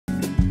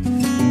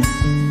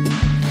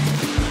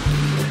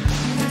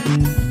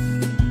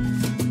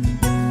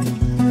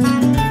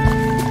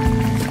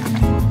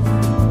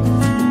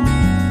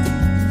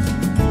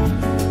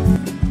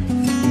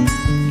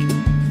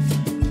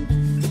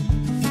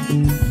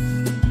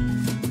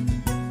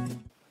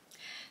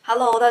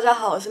Hello， 大家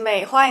好，我是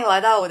May， 欢迎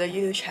来到我的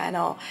YouTube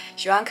channel。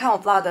喜欢看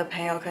我 vlog 的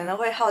朋友可能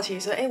会好奇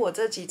说，我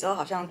这几周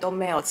好像都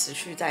没有持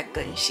续在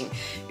更新，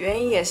原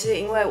因也是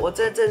因为我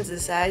这阵子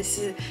实在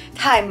是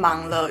太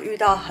忙了，遇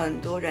到很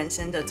多人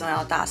生的重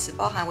要大事，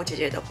包含我姐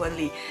姐的婚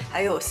礼，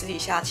还有我私底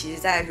下其实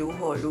在如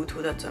火如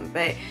荼的准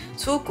备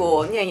出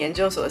国念研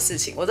究所的事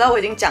情。我知道我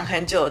已经讲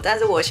很久了，但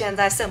是我现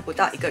在剩不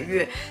到1个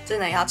月，真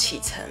的要启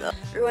程了。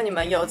如果你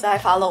们有在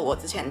follow 我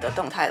之前的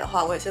动态的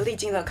话，我也是历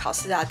经了考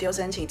试啊、丢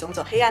申请种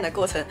种黑暗的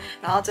过程。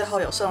然后最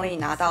后有顺利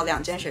拿到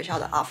2间学校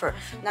的 offer，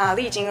 那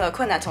历经了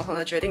困难重重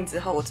的决定之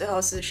后，我最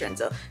后是选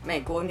择美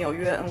国纽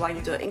约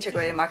NYU 的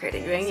Integrated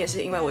Marketing， 原因也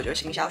是因为我觉得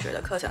行销学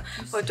的课程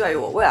会对于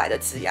我未来的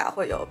职涯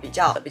会有比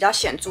较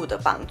显著的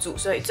帮助，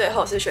所以最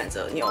后是选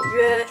择纽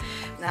约。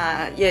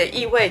那也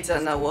意味着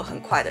呢，我很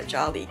快的就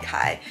要离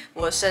开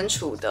我身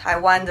处的台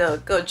湾的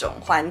各种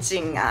环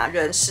境啊、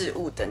人事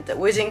物等等，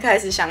我已经开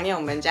始想念我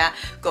们家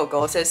狗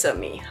狗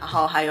Sesame， 然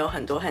后还有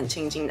很多很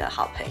亲近的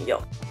好朋友。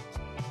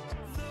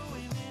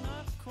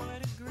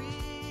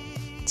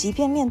即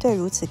便面对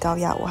如此高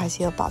压，我还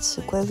是有保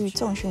持规律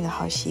重训的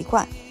好习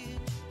惯。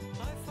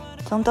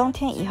从冬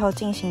天以后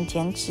进行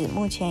减脂，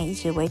目前一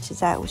直维持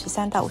在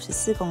53到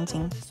54公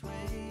斤。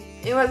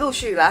因为陆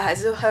续以来还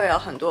是会有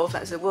很多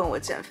粉丝问我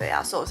减肥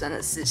啊、瘦身的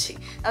事情。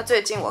那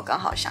最近我刚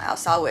好想要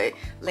稍微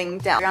lean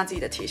down， 让自己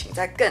的体型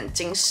再更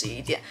精实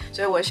一点，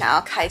所以我想要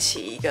开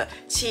启一个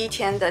7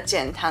天的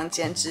减糖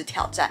减脂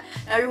挑战。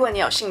那如果你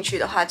有兴趣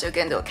的话，就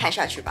跟着我看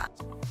下去吧。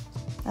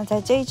那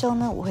在这一周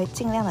呢，我会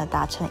尽量的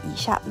达成以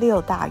下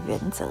6大原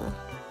则。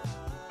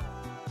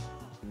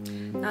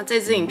那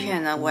这支影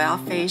片呢，我要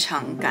非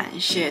常感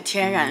谢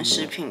天然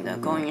食品的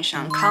供应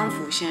商康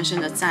福先生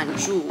的赞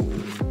助。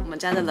我们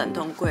家的冷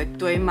冻柜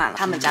堆满了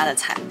他们家的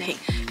产品，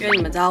因为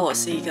你们知道我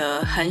是一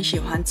个很喜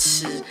欢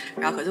吃，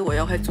然后可是我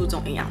又会注重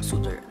营养素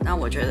的人。那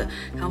我觉得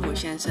康福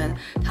先生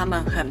他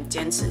们很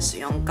坚持使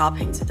用高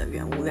品质的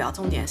原物料，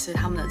重点是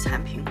他们的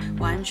产品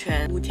完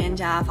全无添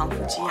加防腐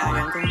剂啊、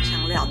人工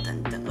香料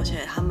等等，而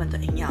且他们的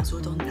营养素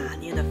都拿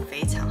捏得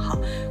非常好，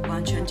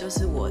完全就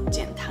是我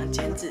减糖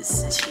减脂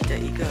时期的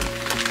一个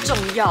重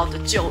要的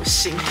救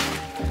星。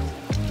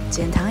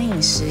减糖饮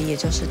食也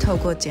就是透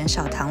过减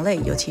少糖类，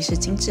尤其是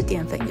精致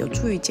淀粉，有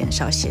助于减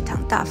少血糖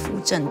大幅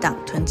震荡、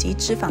囤积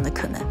脂肪的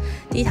可能。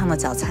低糖的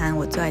早餐，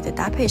我最爱的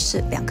搭配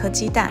是2颗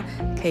鸡蛋，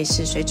可以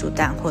是水煮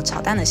蛋或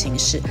炒蛋的形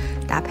式，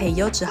搭配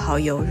优质蚝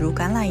油如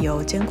橄榄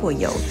油、坚果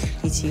油，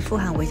以及富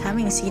含维他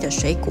命 C 的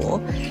水果。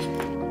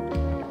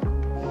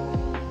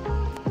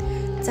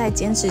在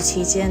减脂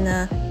期间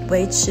呢，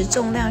维持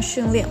重量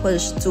训练或者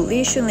是阻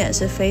力训练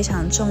是非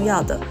常重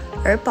要的。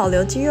而保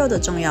留肌肉的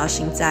重要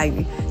性在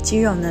于，肌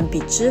肉能比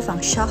脂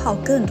肪消耗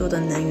更多的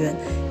能源，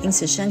因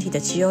此身体的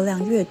肌肉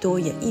量越多，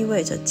也意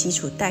味着基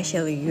础代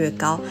谢率越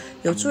高，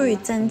有助于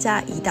增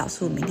加胰岛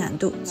素敏感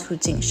度，促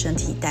进身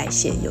体代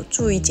谢，有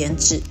助于减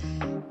脂。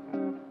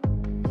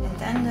简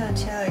单的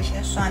切了一些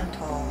蒜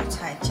头、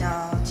彩椒、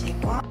节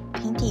瓜。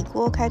平底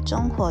锅开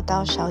中火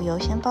到少油，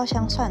先爆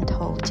香蒜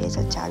头，接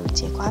着加入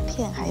节瓜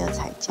片还有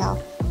彩椒，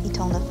一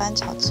同的翻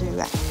炒至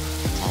软，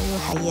加入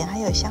海盐还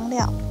有香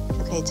料，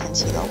就可以盛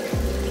起喽。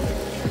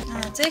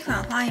那这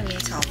款花椰米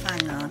炒饭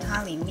呢，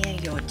它里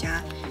面有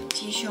加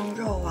鸡胸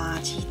肉啊、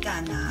鸡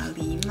蛋啊、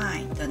藜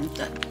麦等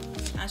等，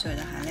碳水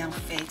的含量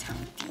非常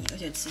低，而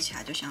且吃起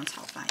来就像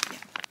炒饭一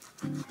样。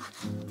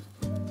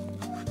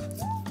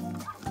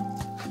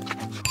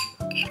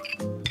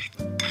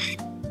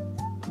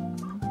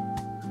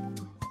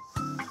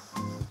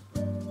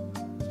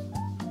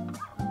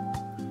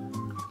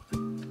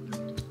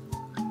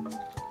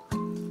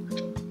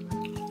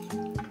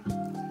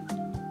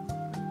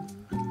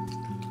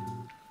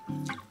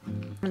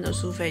他们的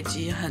酥肥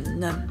鸡很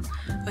嫩，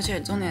而且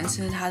重点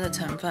是它的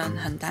成分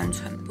很单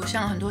纯，不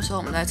像很多时候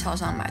我们在超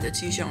商买的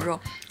鸡胸肉，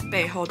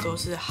背后都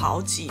是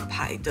好几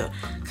排的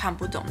看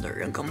不懂的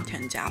人工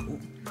添加物。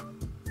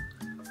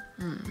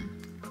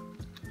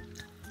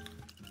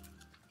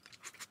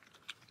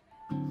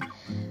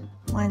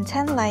晚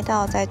餐来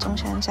到在中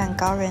山站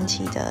高人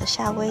气的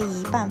夏威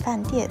夷拌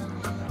饭店，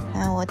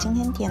我今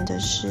天点的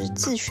是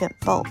自选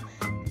bowl。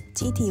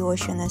基底我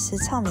选的是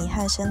糙米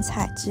和生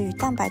菜，至于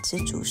蛋白质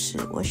主食，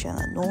我选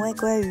了挪威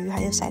鲑鱼，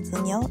还有骰子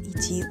牛以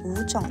及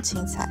5种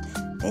青菜，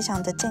非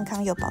常的健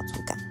康又饱足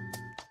感。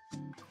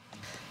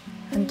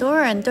很多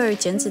人对于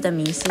减脂的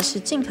迷思是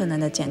尽可能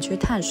的减去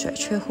碳水，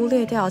却忽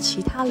略掉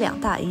其他2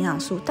大营养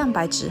素蛋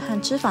白质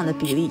和脂肪的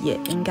比例也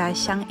应该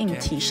相应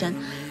提升。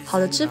好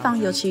的脂肪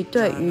尤其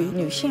对于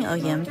女性而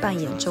言扮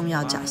演重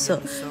要角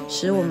色，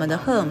使我们的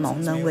荷尔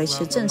蒙能维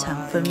持正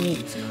常分泌。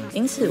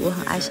因此我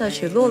很爱摄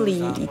取酪梨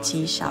以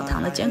及少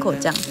糖的坚果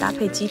酱，搭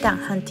配鸡蛋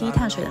和低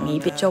碳水的米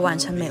饼，就完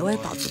成美味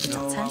饱足的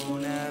早餐。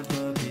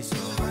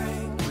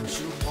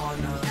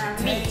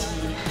密集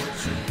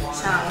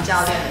上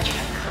教练的全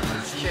课，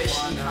学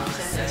习康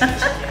先生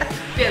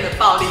变得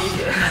暴力一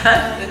点，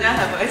人家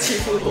还不会欺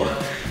负我。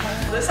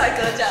我的帅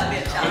哥教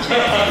练小雀，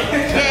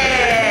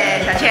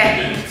耶，小雀。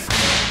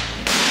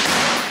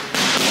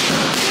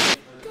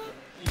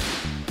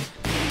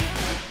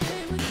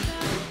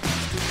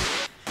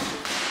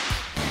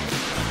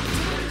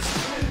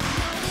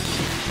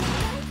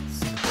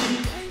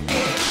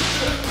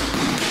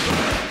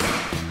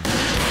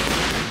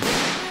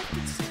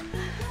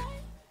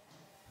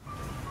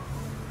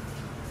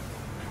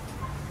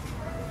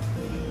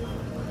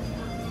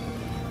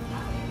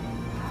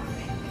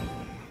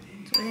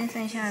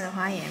剩下的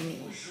花椰米、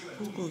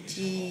乌骨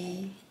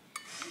鸡，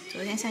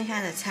昨天剩下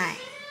的菜，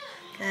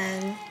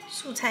跟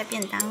素菜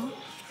便当。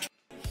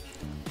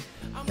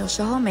有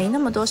时候没那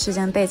么多时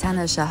间备餐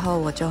的时候，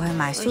我就会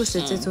买素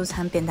食自助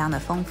餐便当的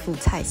丰富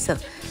菜色，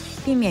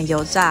避免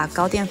油炸、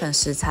高淀粉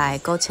食材、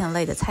勾芡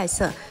类的菜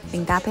色，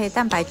并搭配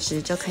蛋白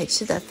质，就可以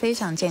吃得非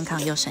常健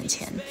康又省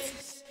钱。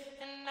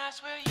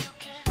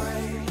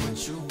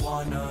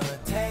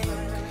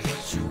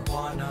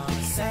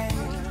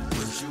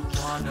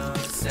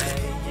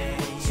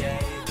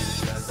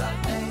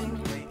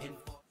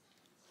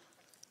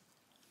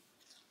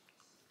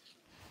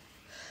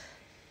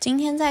今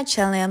天在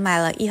全联买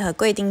了1盒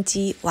贵丁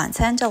鸡，晚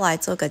餐就来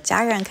做个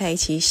家人可以一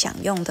起享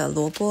用的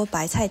萝卜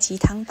白菜鸡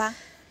汤吧。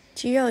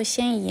鸡肉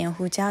先以盐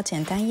胡椒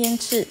简单腌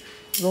制，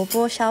萝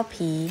卜削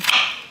皮，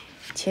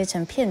切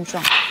成片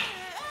状，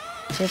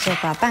接着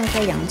把半颗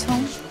洋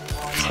葱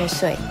切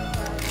碎，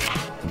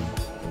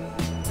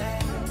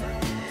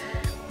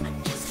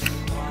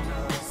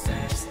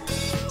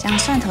将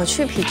蒜头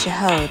去皮之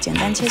后，简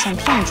单切成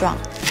片状，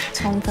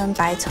葱分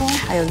白葱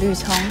还有绿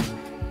葱。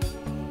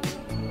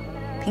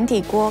平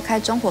底锅开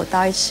中火倒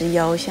1匙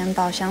油，先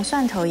爆香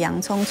蒜头、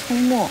洋葱、葱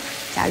末，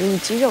加入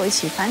鸡肉一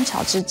起翻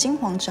炒至金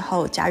黄之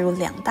后，加入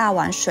2大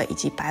碗水以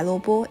及白萝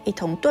卜一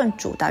同炖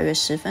煮大约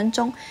10分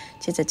钟，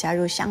接着加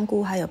入香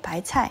菇还有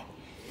白菜。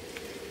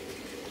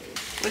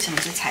为什么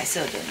是彩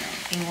色的呢？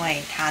因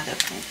为它的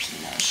麸皮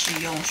呢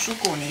是用蔬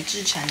果泥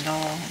制成的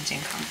哦，很健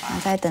康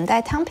吧。在等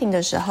待汤品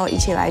的时候，一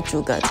起来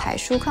煮个彩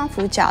蔬康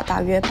福饺，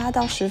大约8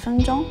到10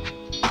分钟。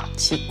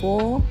起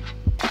锅。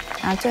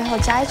然后最后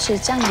加1匙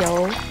酱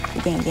油，一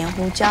点盐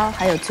胡椒，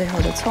还有最后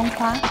的葱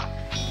花，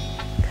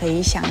可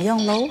以享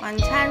用喽。晚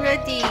餐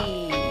ready。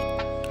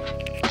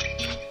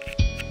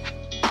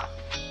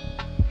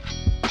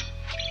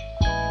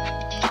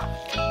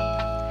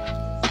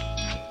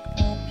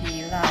剥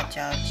皮辣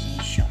椒鸡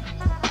胸。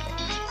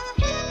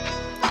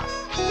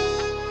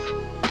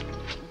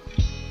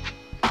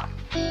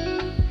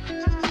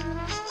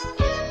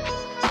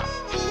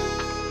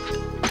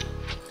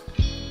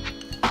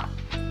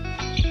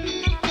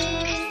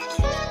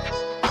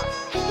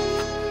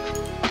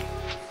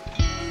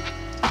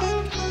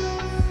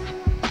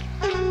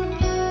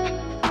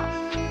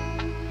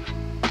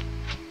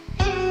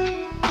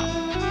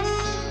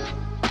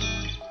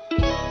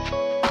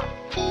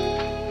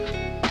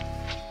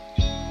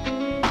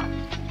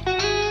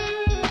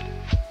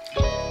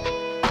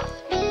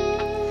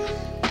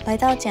来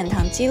到减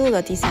糖记录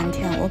的第3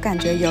天，我感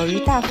觉由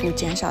于大幅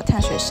减少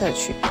碳水摄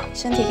取，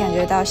身体感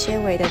觉到些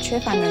微的缺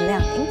乏能量，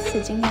因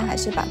此今天还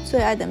是把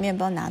最爱的面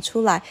包拿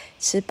出来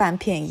吃半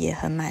片，也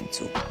很满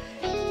足。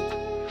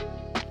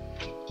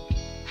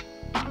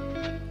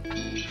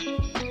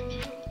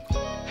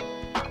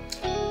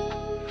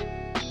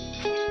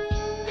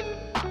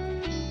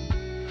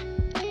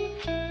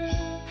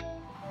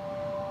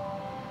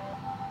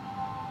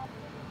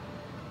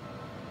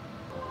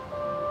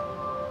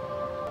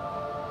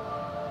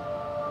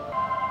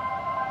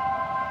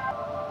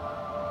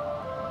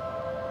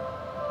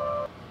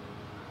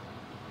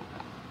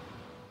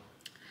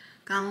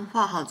刚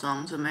化好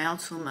妆，准备要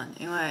出门，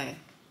因为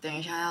等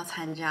一下要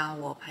参加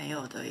我朋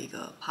友的一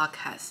个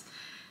podcast，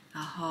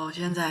 然后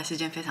现在时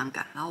间非常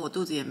赶，然后我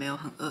肚子也没有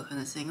很饿，可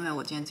能是因为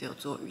我今天只有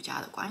做瑜伽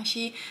的关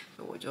系，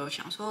所以我就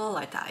想说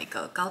来打一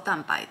个高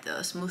蛋白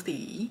的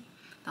smoothie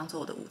当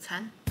做我的午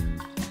餐。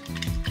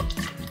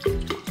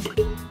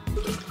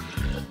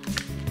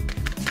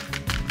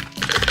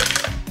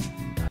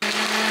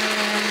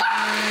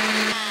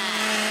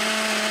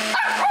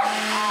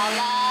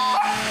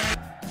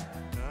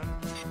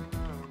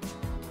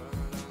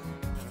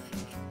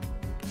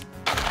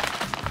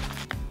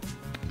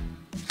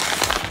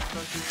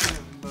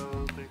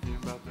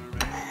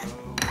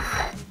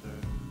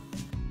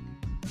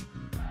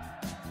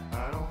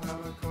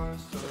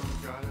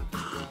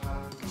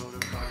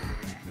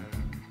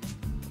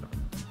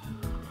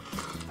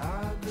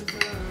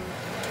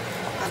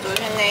把昨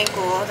天那一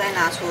锅再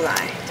拿出来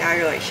加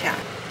热一下，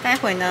待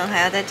会呢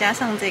还要再加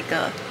上这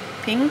个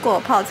苹果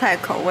泡菜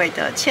口味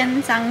的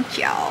千张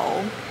饺。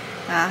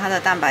那它的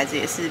蛋白质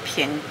也是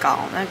偏高，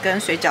那跟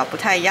水饺不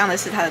太一样的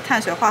是，它的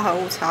碳水化合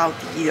物超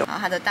低的，然后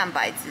它的蛋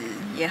白质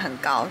也很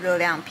高，热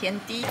量偏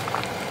低，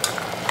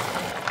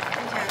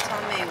看起来超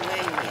美味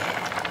耶！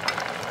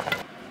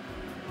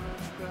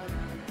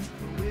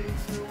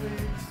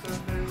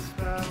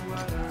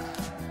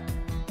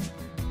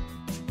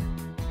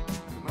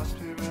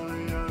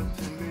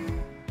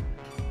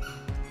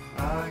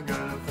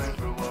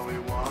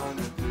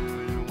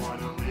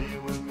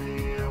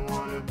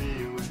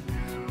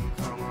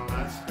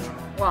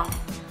哇，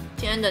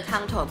今天的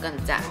汤头更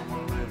赞。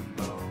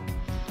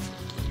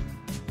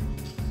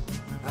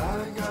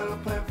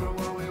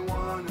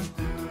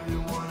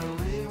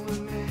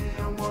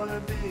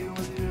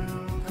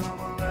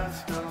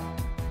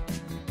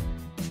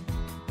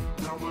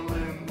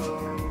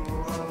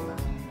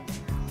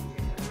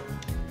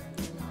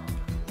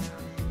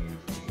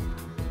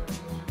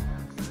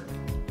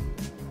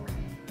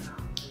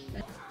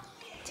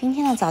今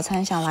天的早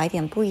餐想来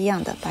点不一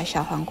样的，把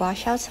小黄瓜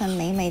削成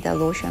美美的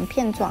螺旋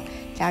片状，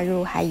加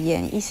入海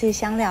盐、意式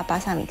香料、巴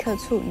萨米克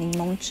醋、柠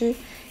檬汁、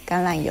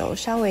橄榄油，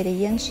稍微的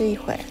腌制一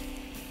会儿。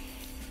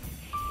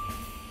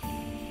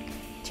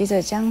接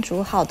着将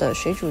煮好的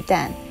水煮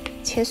蛋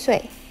切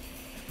碎，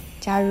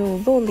加入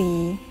酪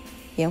梨、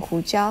盐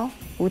胡椒、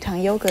无糖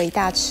优格1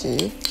大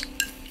匙，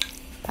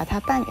把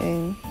它拌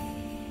匀，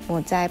抹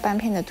在半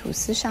片的吐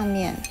司上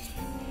面，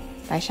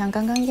摆上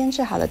刚刚腌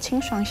制好的清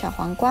爽小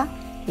黄瓜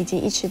以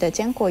及1匙的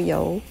坚果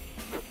油，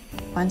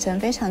完成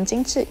非常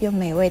精致又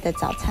美味的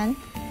早餐。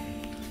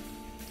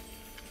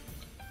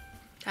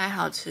太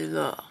好吃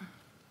了，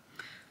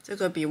这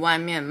个比外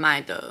面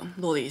卖的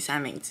酪梨三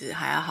明治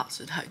还要好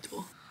吃太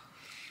多。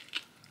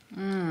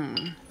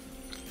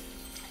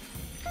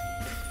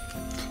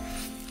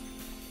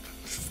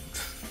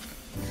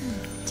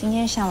今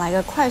天想来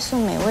个快速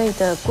美味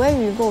的鲑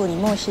鱼酪梨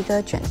墨西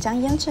哥卷，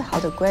将腌制好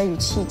的鲑鱼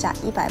气炸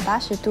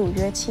180度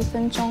约7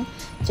分钟，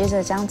接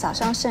着将早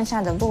上剩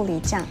下的酪梨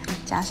酱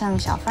加上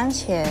小番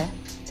茄，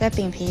在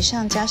饼皮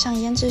上加上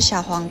腌制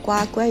小黄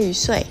瓜、鲑鱼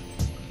碎、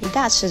1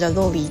大匙的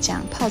酪梨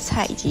酱、泡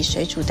菜以及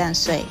水煮蛋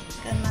碎，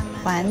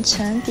完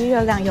成低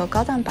热量又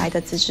高蛋白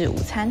的自制午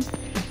餐。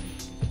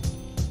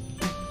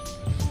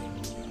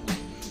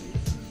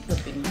这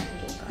饼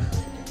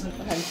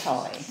很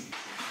丑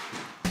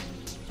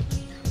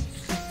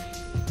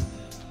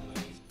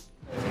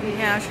今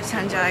天要去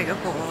参加一个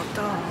活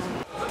动。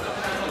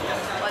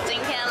我今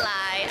天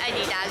来艾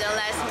迪达跟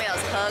Les Mills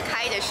合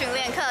开的训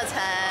练课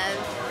程，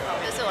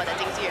这是我的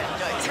经纪人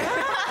Joyce，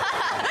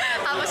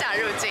 他不想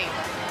入境。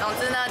总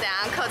之呢，等一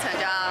下课程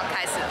就要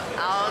开始了，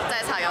然后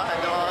在场有很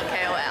多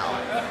KOL，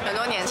 很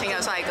多年轻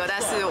的帅哥，但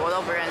是我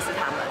都不认识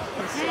他们。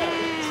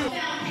非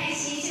常开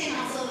心，现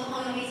场所有的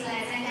朋友一起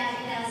来参加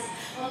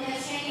我们的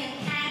训练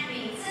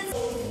camping。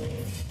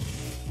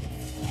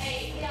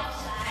吊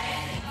起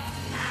来，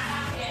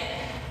拿点。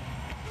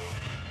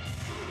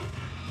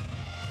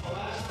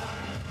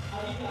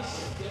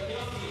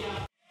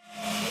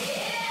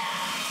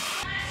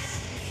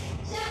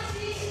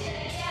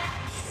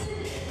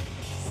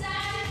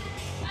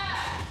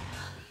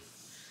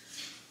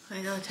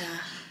回到家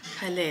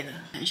太累了，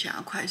很想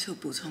要快速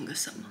补充个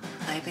什么，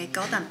来一杯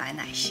高蛋白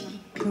奶昔。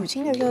乳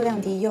清的热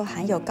量低，又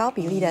含有高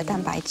比例的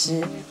蛋白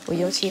质，我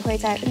尤其会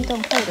在运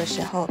动后的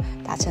时候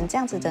打成这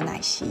样子的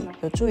奶昔，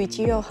有助于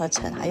肌肉合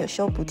成，还有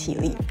修补体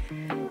力。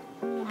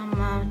妈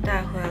妈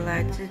带回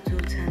来自助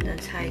餐的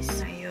菜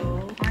色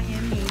有花椰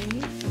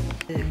米，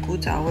是古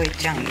早味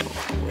酱油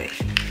口味，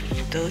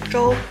德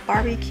州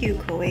barbecue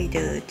口味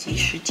的即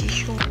食鸡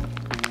胸。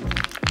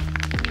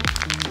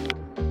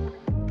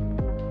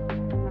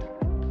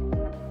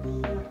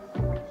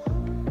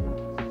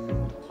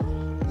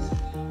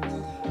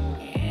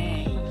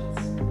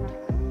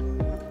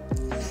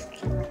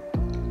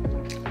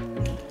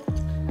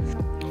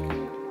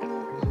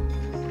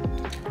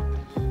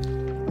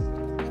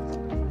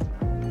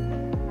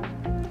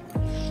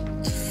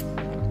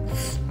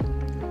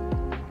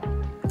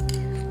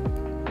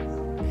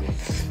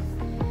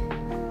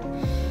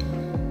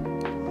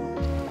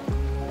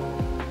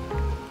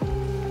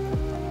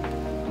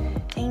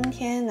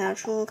今天拿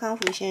出康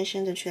福先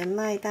生的全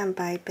麦蛋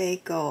白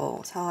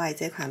bagel，超爱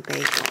这款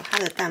bagel， 它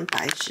的蛋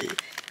白质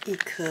一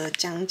颗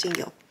将近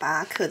有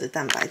8克的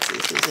蛋白质，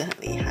是不是很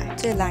厉害？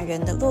最懒人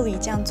的酪梨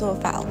酱做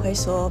法，我会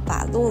说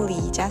把酪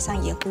梨加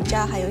上盐胡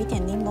椒，还有一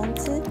点柠檬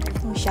汁，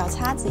用小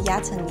叉子压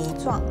成泥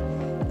状，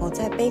抹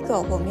在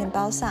bagel 或面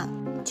包上，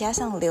加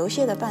上流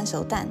泻的半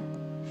熟蛋，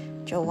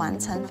就完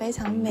成非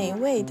常美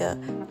味的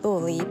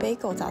酪梨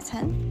bagel 早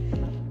餐。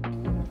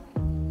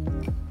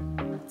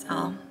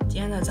好，今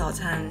天的早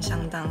餐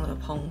相当的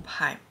澎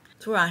湃。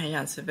突然很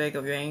想吃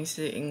bagel，原因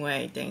是因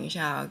为等一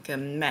下要跟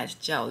Matt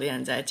教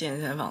练在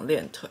健身房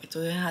练腿。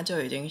昨天他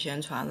就已经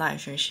先传LINE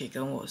讯息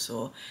跟我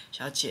说：“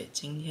小姐，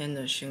今天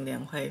的训练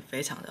会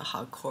非常的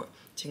hardcore，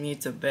 请你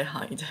准备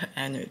好你的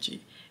energy，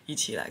 一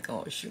起来跟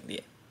我训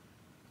练。”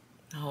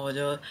然后我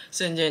就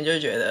瞬间就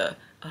觉得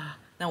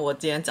那我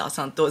今天早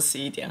上多吃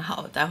一点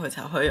好，待会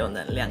才会有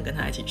能量跟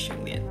他一起训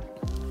练。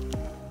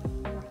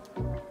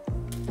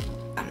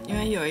因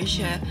为有一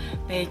些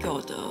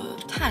bagel 的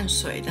碳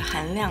水的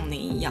含量，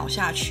你咬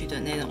下去的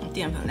那种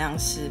淀粉量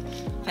是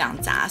非常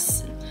扎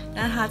实，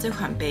但是它这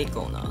款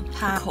bagel 呢，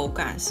它口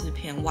感是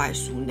偏外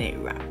酥内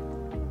软。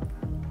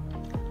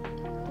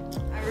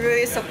I'm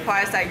really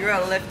surprised that you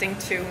are lifting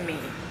to me.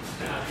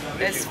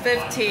 It's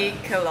 50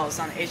 kilos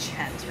on each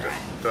hand,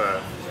 right? 对。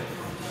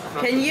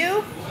Can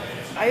you?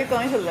 Are you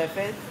going to lift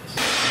it?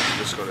 I'm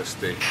just gonna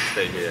stay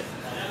here.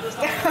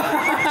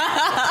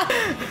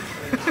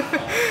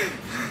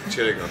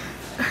 Chilling on.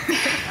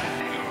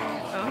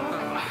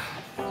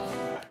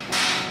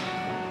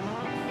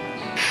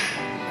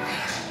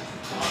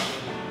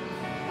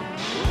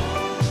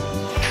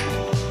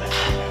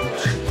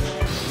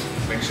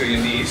 Make sure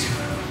your knees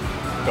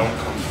don't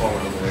come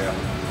forward all the way up.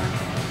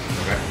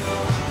 Okay?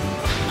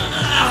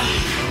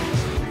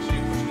 Make sure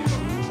you push your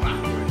buttons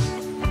backwards.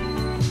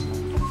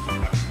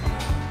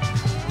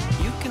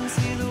 You can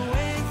see the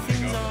way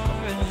things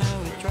are and how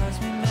it drives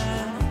me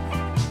mad.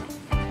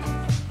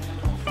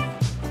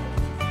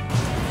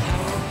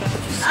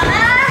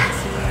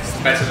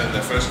 better than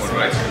the first one,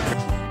 right?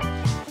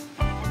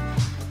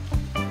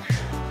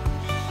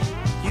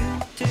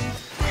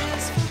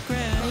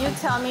 Can you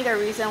tell me the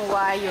reason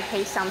why you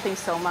hate something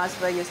so much,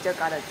 but you still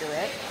gotta do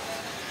it?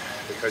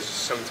 Because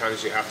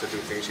sometimes you have to do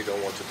things you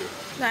don't want to do.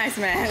 Nice,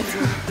 man.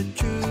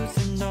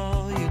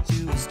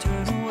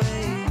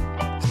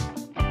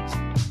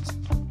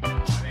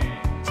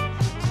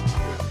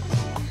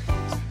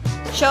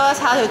 Show us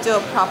how to do a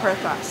proper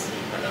thrust.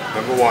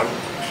 Number one,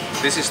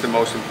 this is the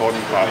most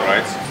important part,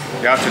 right?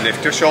 You have to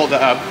lift your shoulder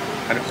up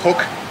and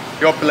hook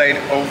your blade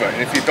over.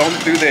 And if you don't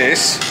do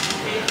this,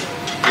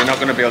 you're not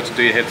going to be able to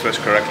do your hip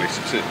thrust correctly.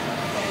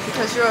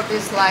 Because you will be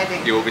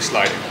sliding. You will be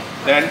sliding.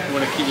 Then you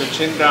want to keep your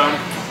chin down,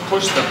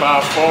 push the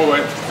bar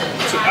forward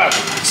to up,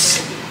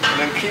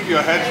 and then keep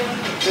your head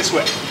this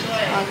way.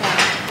 Okay.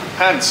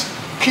 Hands,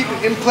 keep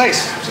it in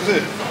place.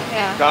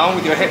 Yeah. Down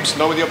with your hips,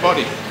 lower with your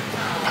body.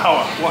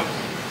 Power, 1.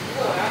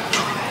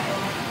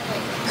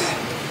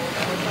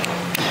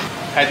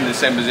 Head in the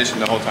same position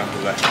the whole time to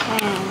the left.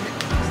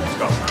 Let's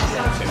go.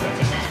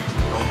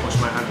 Don't push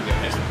my hand with your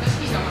head.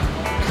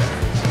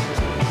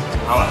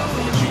 Power.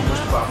 Push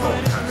the bar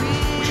forward.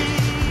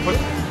 Push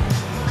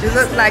it. You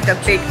look like a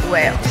big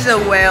whale. This is a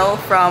whale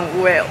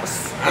from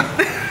Wales.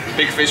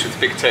 Big fish with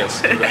big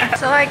tails.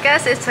 So I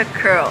guess it's a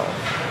curl.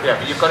 Yeah,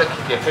 but you've got to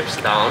keep your hips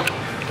down.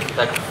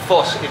 Like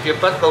force. If your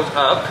butt goes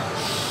up,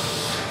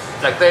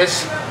 like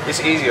this, it's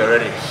easy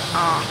already.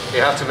 You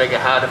have to make it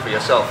harder for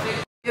yourself.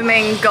 You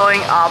mean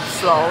going up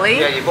slowly?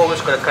 Yeah, you've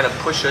always got to kind of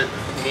push your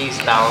knees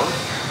down,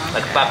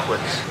 like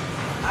backwards.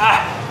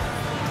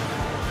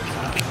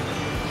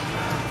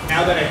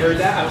 Now that I heard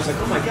that, I was like,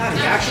 oh my god,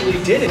 he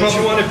actually did it.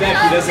 You want to bet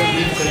he doesn't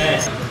leave today?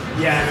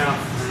 Yeah,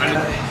 I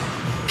know.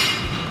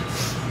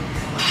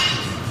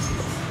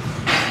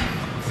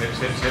 Hips,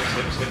 hips, hips,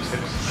 hips, hips,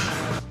 hips.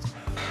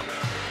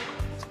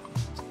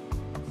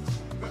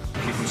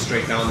 Keep them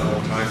straight down the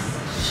whole time.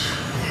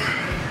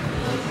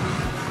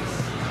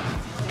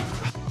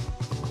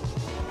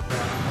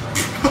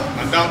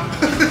 I'm down.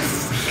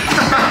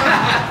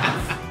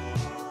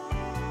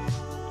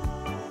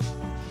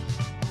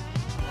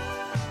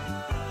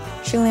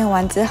 训练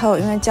完之后，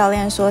因为教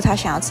练说他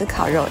想要吃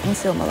烤肉，因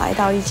此我们来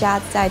到一家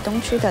在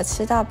东区的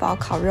吃到饱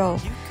烤肉。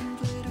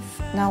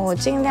那我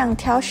尽量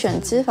挑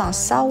选脂肪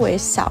稍微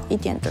少一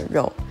点的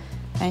肉，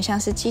像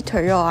是鸡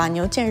腿肉啊、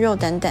牛腱肉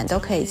等等都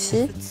可以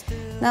吃。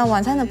那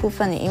晚餐的部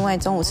分，因为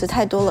中午吃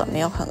太多了，没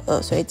有很饿，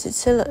所以只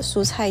吃了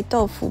蔬菜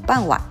豆腐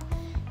半碗，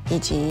以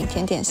及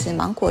甜点是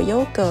芒果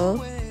优格。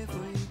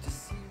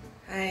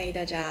嗨，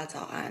大家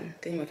早安！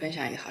跟你们分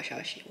享一个好消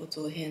息，我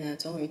昨天呢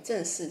终于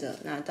正式的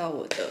拿到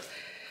我的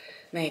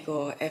美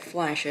国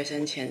F1 学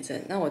生签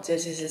证。那我这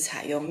次是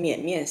采用免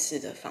面试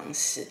的方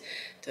式。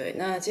对，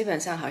那基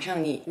本上好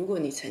像如果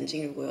你曾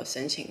经有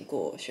申请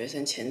过学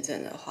生签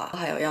证的话，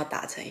还有要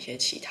达成一些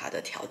其他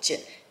的条件，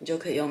你就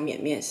可以用免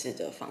面试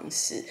的方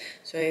式。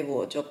所以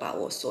我就把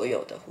我所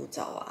有的护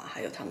照啊，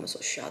还有他们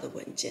所需要的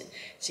文件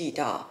寄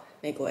到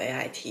美国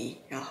AIT，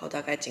 然后大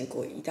概经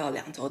过1到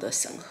2周的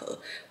审核，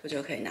我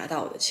就可以拿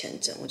到我的签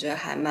证。我觉得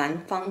还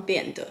蛮方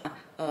便的。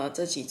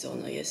这几周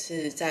呢，也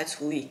是在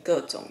处理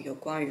各种有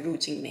关于入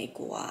境美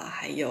国啊，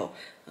还有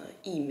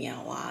疫苗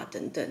啊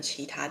等等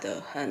其他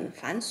的很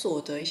繁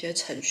琐的一些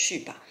程序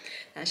吧。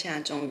那现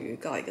在终于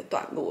告一个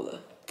段落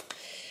了。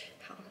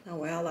好，那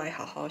我要来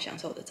好好享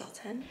受我的早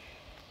餐。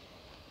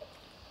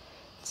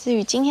至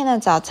于今天的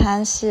早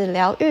餐是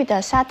疗愈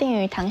的沙丁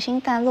鱼溏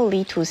心蛋酪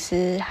梨吐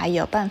司，还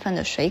有半份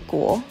的水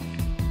果。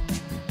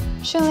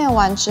训练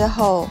完之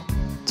后，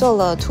做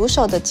了徒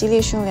手的肌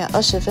力训练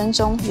20分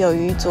钟。由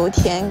于昨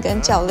天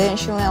跟教练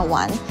训练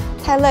完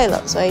太累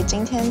了，所以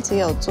今天只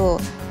有做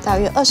大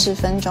约20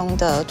分钟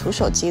的徒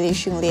手肌力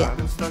训练，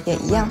也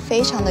一样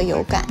非常的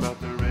有感。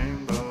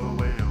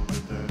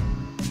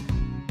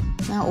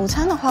那午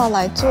餐的话，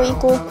来做一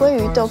锅鲑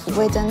鱼豆腐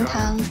味噌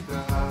汤。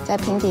在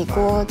平底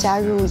锅加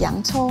入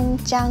洋葱、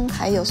姜，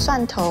还有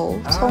蒜头、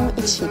葱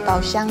一起爆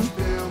香，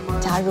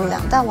加入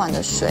2大碗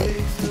的水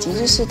以及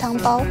日式汤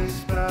包，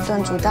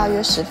炖煮大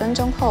约10分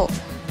钟后，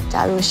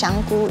加入香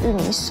菇、玉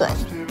米笋、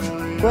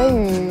鲑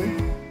鱼，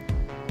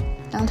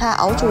让它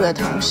熬煮的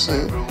同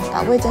时，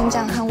把味噌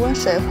酱和温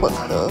水混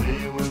合，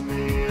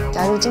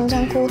加入金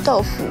针菇、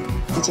豆腐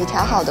以及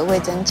调好的味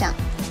噌酱，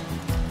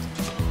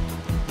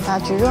把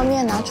蒟蒻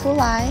面拿出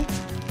来。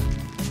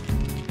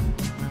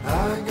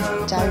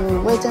加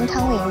入味噌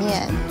汤里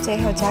面，最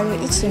后加入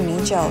1匙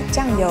米酒、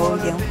酱油、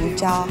盐、胡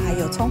椒，还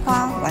有葱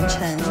花，完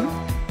成。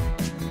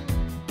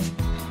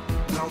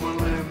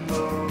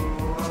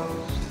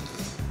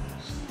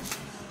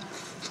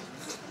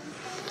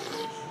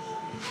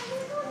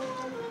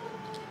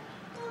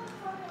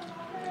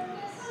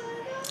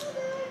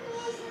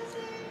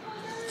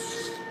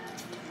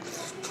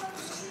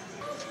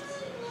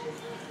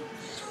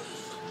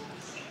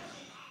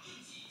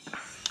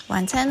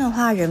晚餐的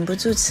话，忍不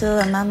住吃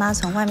了妈妈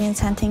从外面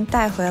餐厅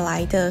带回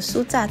来的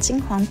酥炸金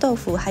黄豆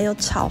腐，还有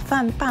炒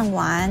饭半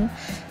碗，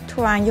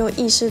突然又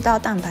意识到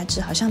蛋白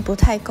质好像不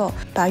太够，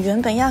把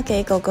原本要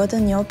给狗狗的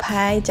牛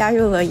排加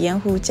入了盐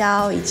胡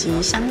椒以及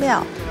香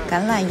料、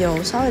橄榄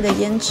油，稍微的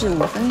腌制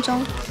5分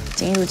钟，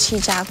进入气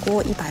炸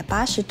锅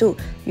180度，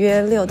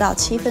约6到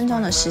7分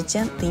钟的时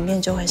间，里面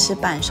就会是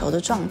半熟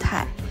的状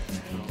态。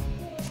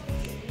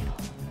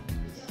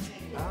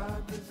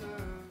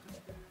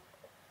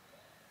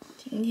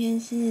今天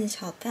是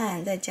炒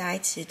蛋，再加一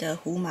匙的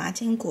胡麻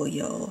坚果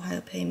油，还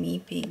有配米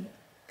饼。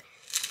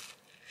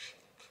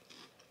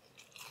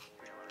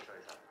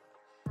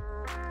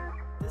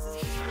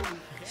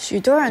许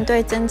多人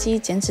对增肌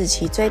减脂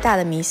期最大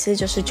的迷思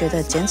就是觉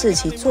得减脂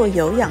期做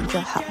有氧就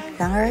好。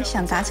然而，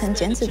想达成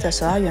减脂的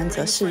首要原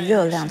则是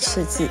热量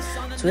赤字，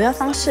主要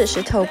方式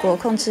是透过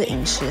控制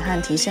饮食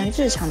和提升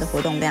日常的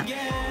活动量。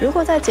如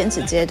果在减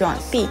脂阶段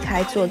避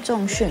开做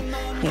重训，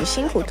你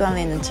辛苦锻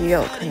炼的肌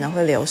肉可能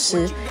会流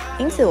失，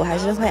因此我还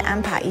是会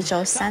安排1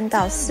周3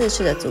到4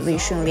次的阻力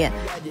训练。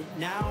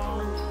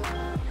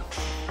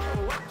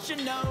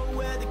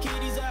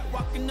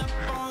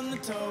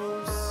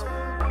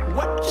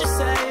What you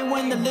say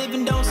when the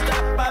living don't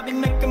stop? I be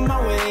making my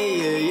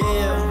way,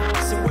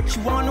 yeah. So what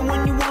you wanna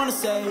when you wanna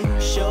say?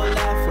 She'll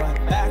laugh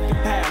right back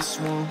and pass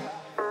one.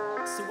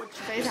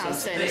 非常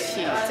生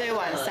气，这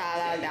碗沙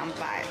拉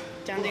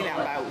将近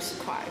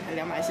250块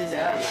，240、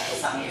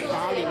250，然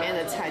后里面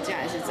的菜竟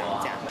然是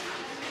涨价。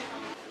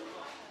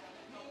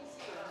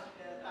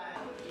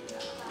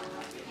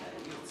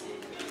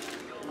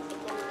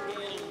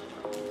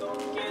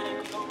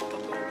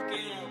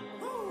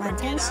晚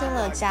餐吃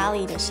了家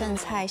里的剩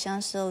菜，像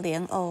是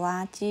莲藕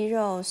啊、鸡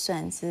肉、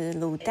笋子、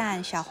卤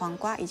蛋、小黄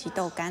瓜以及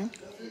豆干。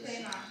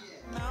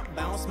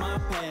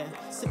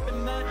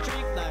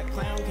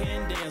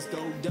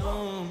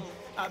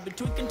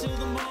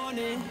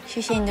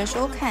谢谢你的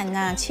收看，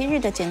那7日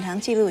的减糖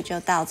记录就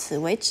到此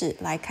为止，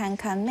来看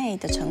看May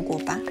的成果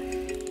吧。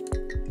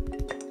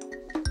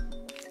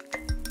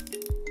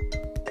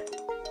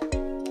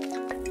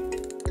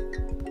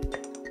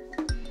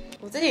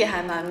自己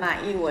还蛮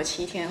满意我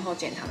7天后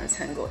减糖的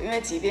成果，因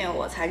为即便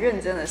我才认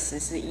真的实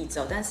施1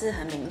周，但是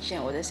很明显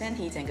我的身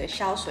体整个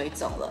消水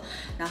肿了，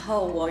然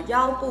后我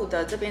腰部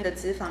的这边的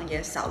脂肪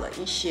也少了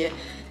一些，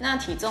那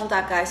体重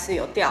大概是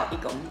有掉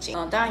1公斤。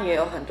当然也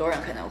有很多人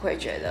可能会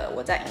觉得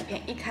我在影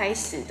片一开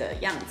始的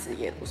样子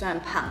也不算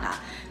胖啊，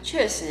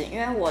确实，因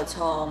为我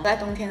从在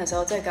冬天的时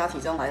候最高体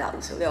重来到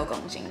56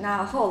公斤，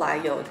那后来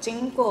有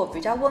经过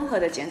比较温和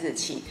的减脂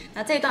期，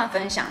那这段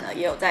分享呢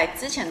也有在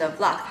之前的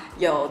vlog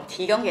有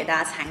提供给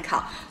大家参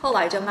考，后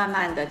来就慢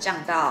慢的降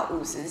到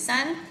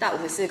53到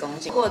54公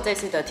斤。不过这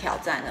次的挑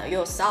战呢，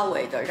又稍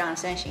微的让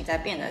身形再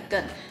变得更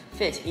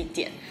fit 一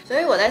点。所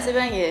以我在这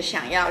边也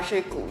想要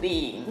去鼓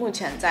励目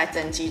前在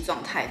增肌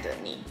状态的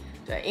你。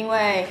对，因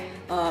为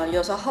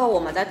有时候我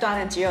们在锻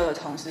炼肌肉的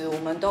同时，我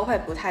们都会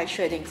不太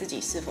确定自己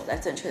是否在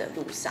正确的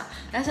路上。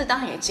但是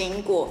当你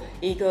经过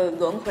一个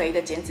轮回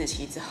的减脂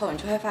期之后，你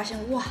就会发现，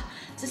哇，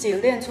自己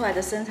练出来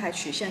的身材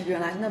曲线原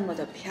来那么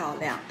的漂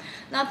亮。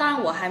那当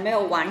然我还没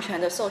有完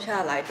全的瘦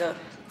下来的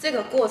这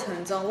个过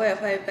程中，我也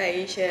会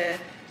被一些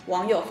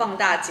网友放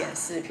大检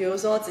视，比如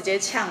说直接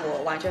呛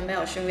我完全没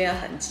有训练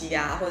痕迹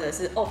啊，或者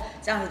是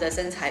这样子的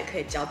身材可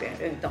以教别人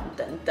运动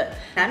等等，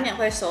难免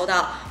会收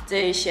到这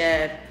一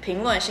些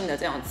评论性的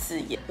这种字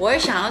眼。我也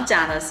想要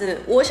讲的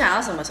是，我想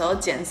要什么时候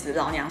减脂，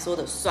老娘说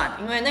的算，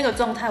因为那个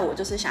状态我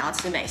就是想要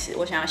吃美食，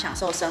我想要享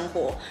受生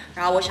活，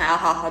然后我想要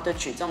好好的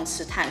举重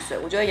吃碳水，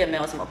我觉得也没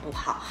有什么不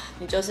好，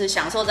你就是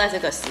享受在这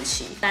个时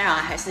期，当然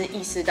还是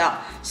意识到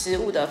食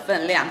物的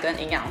分量跟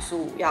营养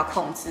素要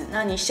控制，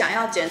那你想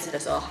要减脂的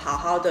时候，好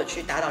好的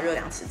去达到热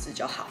量赤字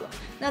就好了。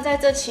那在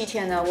这7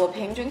天呢，我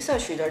平均摄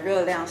取的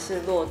热量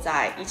是落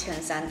在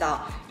1300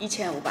到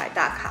1500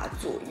大卡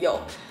左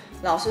右。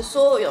老实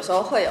说，有时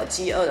候会有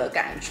饥饿的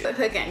感觉，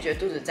会感觉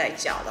肚子在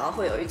叫，然后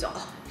会有一种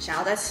想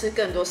要再吃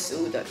更多食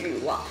物的欲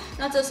望。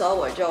那这时候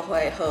我就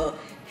会喝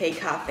黑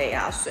咖啡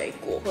啊、水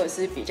果，或者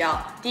是比较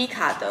低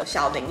卡的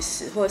小零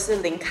食，或者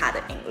是零卡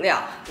的饮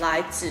料，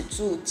来止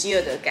住饥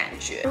饿的感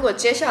觉。如果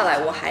接下来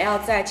我还要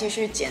再继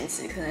续减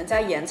脂，可能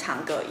再延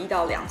长个1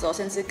到2周，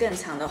甚至更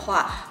长的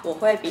话，我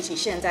会比起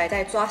现在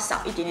再抓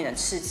少一点点的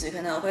赤字，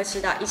可能我会吃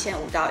到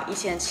1500到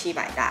1700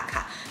大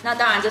卡。那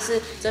当然这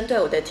是针对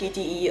我的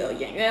TDE 而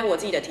言，因为我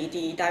自己的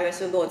TDE 大约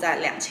是落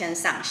在2000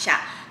上下。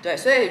对，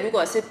所以如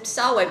果是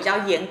稍微比较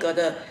严格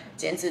的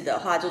减脂的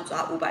话，就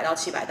抓500到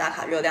700大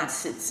卡热量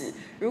赤字。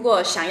如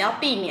果想要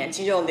避免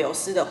肌肉流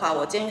失的话，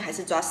我建议还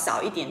是抓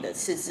少一点的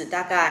赤字，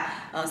大概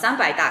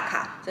300大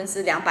卡甚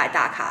至200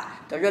大卡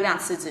的热量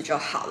赤字就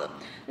好了。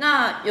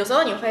那有时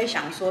候你会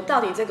想说，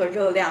到底这个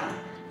热量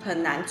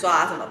很难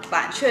抓怎么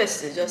办？确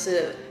实就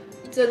是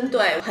针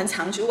对很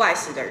常去外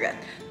食的人，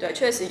对，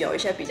确实有一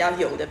些比较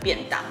油的便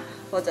当，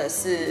或者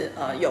是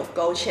有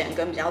勾芡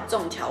跟比较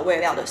重调味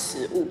料的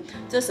食物，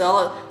这时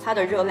候它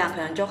的热量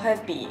可能就会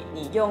比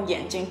你用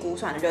眼睛估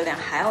算的热量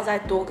还要再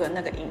多个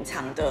那个隐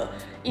藏的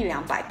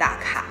100-200大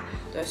卡。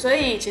对，所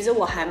以其实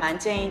我还蛮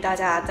建议大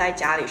家在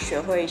家里学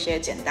会一些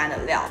简单的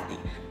料理，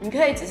你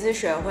可以只是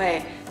学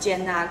会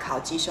煎啊、烤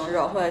鸡胸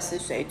肉，或者是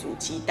水煮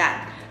鸡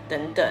蛋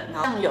等等。然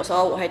后像有时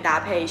候我会搭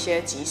配一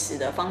些即时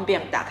的、方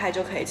便打开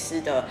就可以吃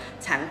的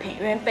产品，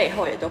因为背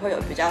后也都会有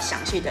比较详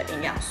细的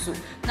营养素。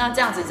那这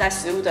样子在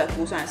食物的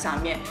估算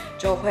上面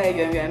就会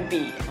远远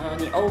比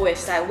你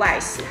always 在外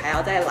食还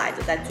要再来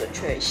的再准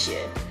确一些。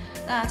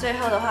那最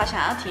后的话，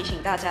想要提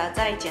醒大家，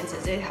在减脂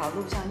这条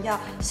路上要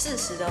适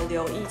时的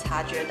留意、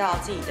察觉到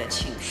自己的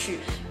情绪，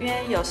因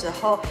为有时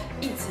候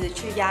一直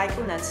去压抑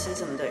不能吃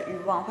什么的欲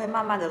望，会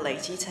慢慢的累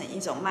积成一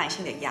种慢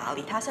性的压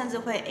力，它甚至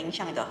会影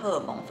响你的荷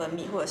尔蒙分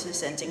泌或者是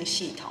神经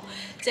系统。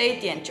这一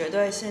点绝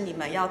对是你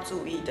们要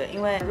注意的，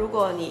因为如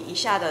果你一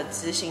下的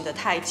执行的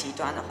太极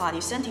端的话，你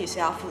身体是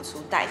要付出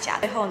代价。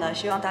最后呢，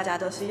希望大家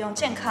都是用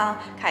健康、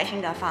开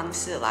心的方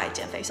式来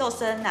减肥瘦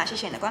身。那谢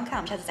谢你的观看，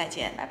我们下次再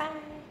见，拜拜。